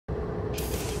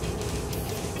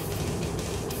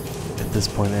At this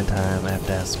point in time, I have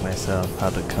to ask myself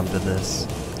how to come to this,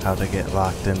 how to get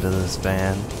locked into this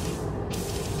van.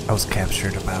 I was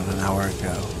captured about an hour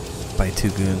ago by 2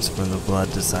 goons from the Blood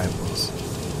Disciples.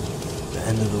 The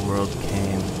end of the world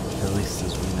came, at least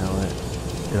as we know it.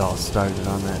 It all started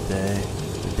on that day,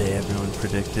 the day everyone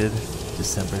predicted,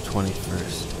 December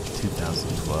 21st,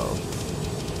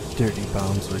 2012. Dirty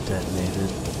bombs were detonated,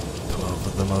 12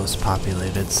 of the most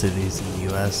populated cities in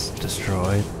the US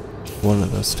destroyed. One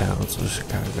of those towns was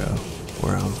Chicago,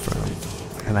 where I'm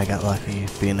from, and I got lucky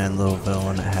being in Louisville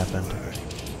when it happened.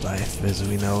 Life as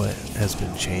we know it has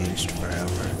been changed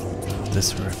forever.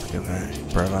 This horrific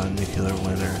event brought on a nuclear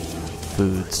winter.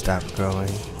 Food stopped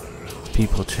growing.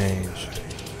 People changed.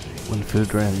 When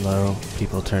food ran low,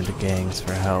 people turned to gangs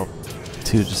for help.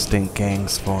 2 distinct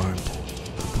gangs formed,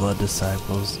 the Blood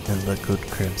Disciples and Liquid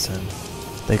Crimson.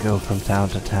 They go from town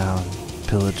to town,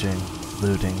 pillaging,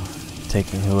 looting,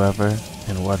 taking whoever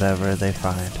and whatever they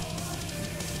find.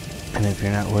 And if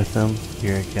you're not with them,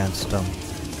 you're against them.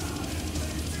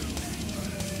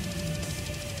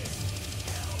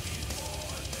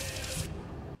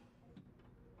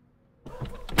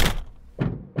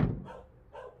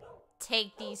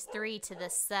 Take these 3 to the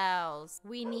cells.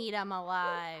 We need them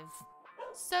alive.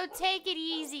 So take it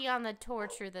easy on the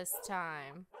torture this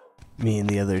time. Me and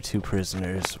the other 2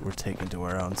 prisoners were taken to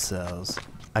our own cells.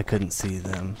 I couldn't see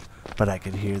them, but I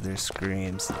could hear their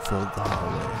screams that filled the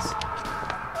hallways.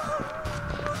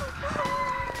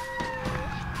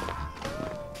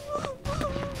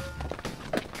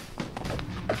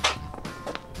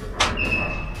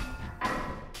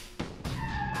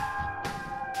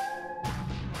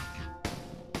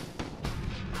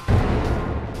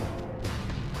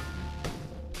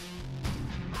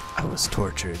 I was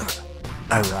tortured.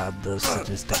 I robbed those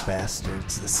sadistic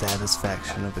bastards the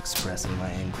satisfaction of expressing my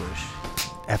anguish.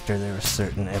 After they were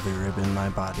certain every rib in my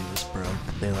body was broke,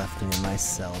 they left me in my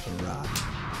cell to rot.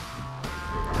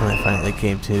 When I finally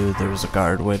came to, there was a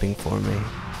guard waiting for me.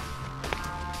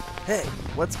 Hey,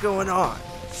 what's going on?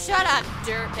 Shut up,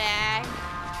 dirtbag.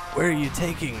 Where are you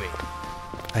taking me?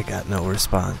 I got no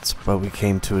response, but we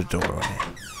came to a doorway.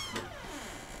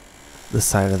 The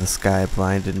sight of the sky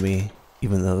blinded me,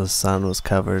 even though the sun was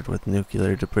covered with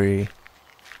nuclear debris.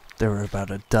 There were about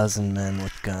a dozen men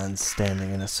with guns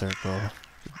standing in a circle.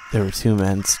 There were 2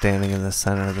 men standing in the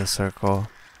center of the circle.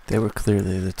 They were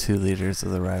clearly the 2 leaders of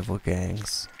the rival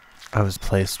gangs. I was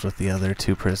placed with the other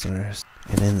 2 prisoners,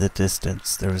 and in the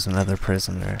distance there was another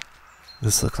prisoner.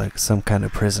 This looked like some kind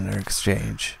of prisoner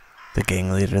exchange. The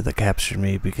gang leader that captured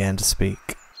me began to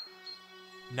speak.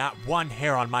 Not one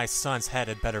hair on my son's head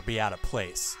had better be out of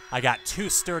place. I got 2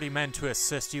 sturdy men to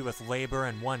assist you with labor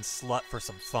and 1 slut for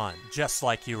some fun, just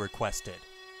like you requested.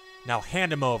 Now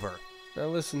hand him over. Now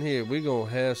listen here, we gonna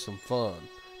have some fun,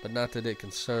 but not that it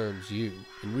concerns you.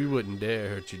 And we wouldn't dare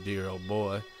hurt your dear old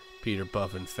boy, Peter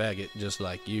Puffin faggot, just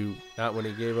like you. Not when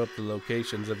he gave up the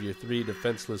locations of your 3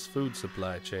 defenseless food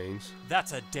supply chains.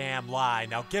 That's a damn lie.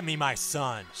 Now give me my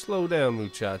son. Slow down,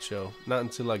 muchacho. Not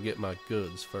until I get my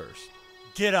goods first.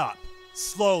 Get up.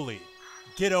 Slowly.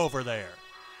 Get over there.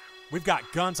 We've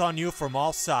got guns on you from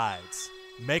all sides.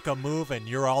 Make a move and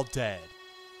you're all dead.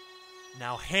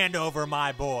 Now hand over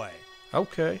my boy.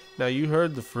 Okay, now you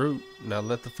heard the fruit. Now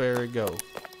let the fairy go.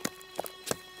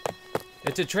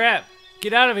 It's a trap.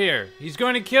 Get out of here. He's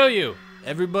going to kill you.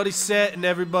 Everybody set and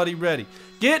everybody ready.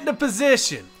 Get into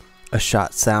position. A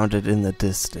shot sounded in the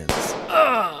distance.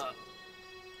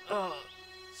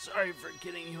 Sorry for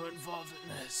getting you involved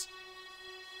in this.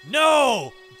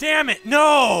 No! Damn it,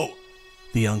 no!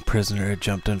 The young prisoner had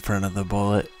jumped in front of the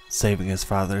bullet, saving his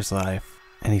father's life,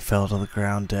 and he fell to the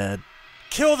ground dead.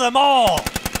 Kill them all!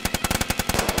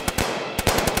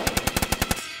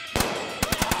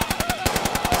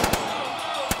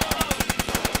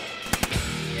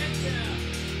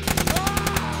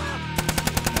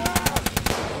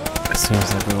 As soon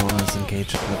as everyone was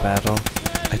engaged in the battle,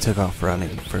 I took off running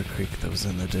for a creek that was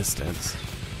in the distance.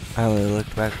 I only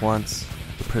looked back once.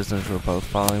 The prisoners were both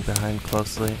following behind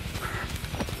closely.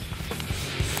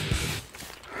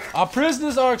 Our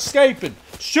prisoners are escaping.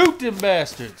 Shoot them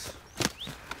bastards.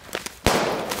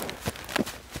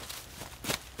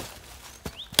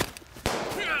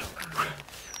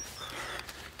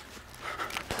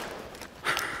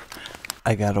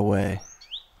 I got away.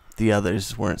 The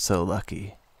others weren't so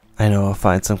lucky. I know I'll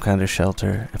find some kind of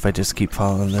shelter if I just keep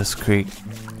following this creek.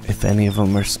 If any of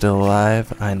them are still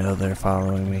alive, I know they're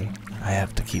following me. I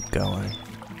have to keep going.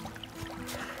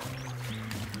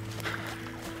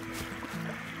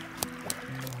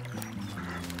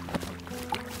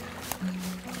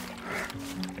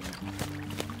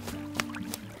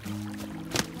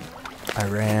 I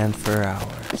ran for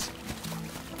hours.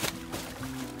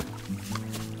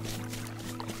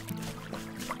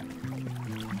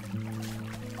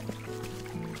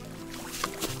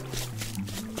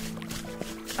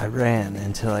 I ran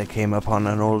until I came upon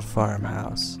an old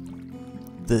farmhouse.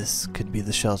 This could be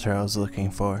the shelter I was looking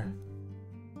for.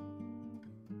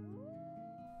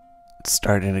 It's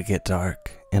starting to get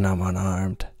dark, and I'm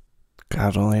unarmed.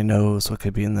 God only knows what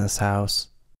could be in this house.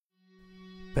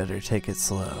 Better take it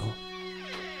slow.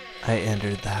 I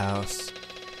entered the house.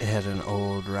 It had an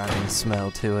old, rotting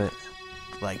smell to it,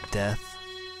 like death.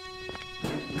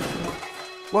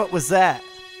 What was that?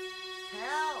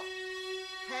 Help!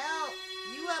 Help!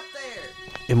 You up there!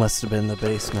 It must have been the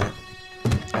basement.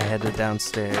 I headed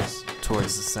downstairs,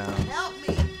 towards the sound. Help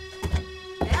me!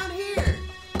 Down here!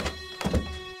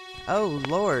 Oh,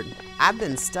 Lord. I've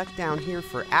been stuck down here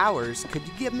for hours. Could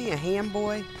you give me a hand,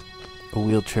 boy? A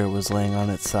wheelchair was laying on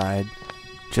its side,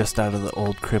 just out of the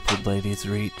old crippled lady's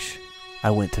reach. I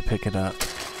went to pick it up.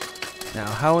 Now,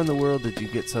 how in the world did you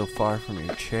get so far from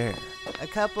your chair? A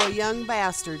couple of young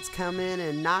bastards come in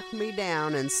and knocked me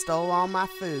down and stole all my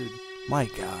food. My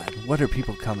God, what are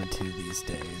people coming to these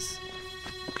days?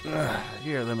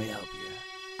 Here, let me help you.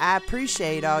 I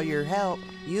appreciate all your help.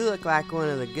 You look like one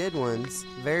of the good ones.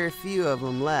 Very few of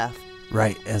them left.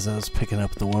 Right as I was picking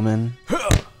up the woman,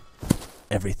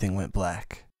 everything went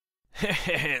black.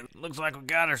 Looks like we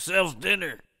got ourselves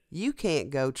dinner. You can't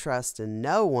go trusting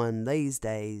no one these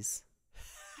days.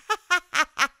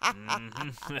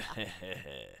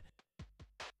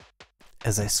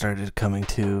 As I started coming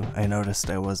to, I noticed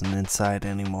I wasn't inside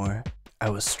anymore. I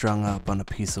was strung up on a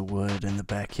piece of wood in the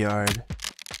backyard.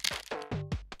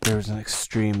 There was an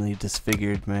extremely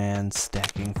disfigured man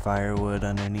stacking firewood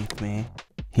underneath me.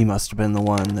 He must have been the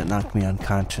one that knocked me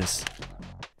unconscious.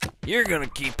 You're gonna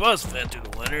keep us fed through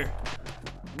the winter.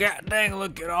 God dang,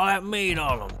 look at all that meat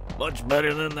on them. Much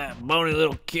better than that bony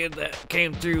little kid that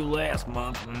came through last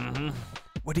month.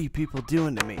 What are you people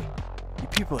doing to me? You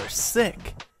people are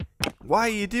sick. Why are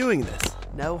you doing this?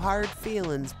 No hard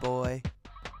feelings, boy.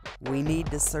 We need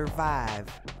to survive.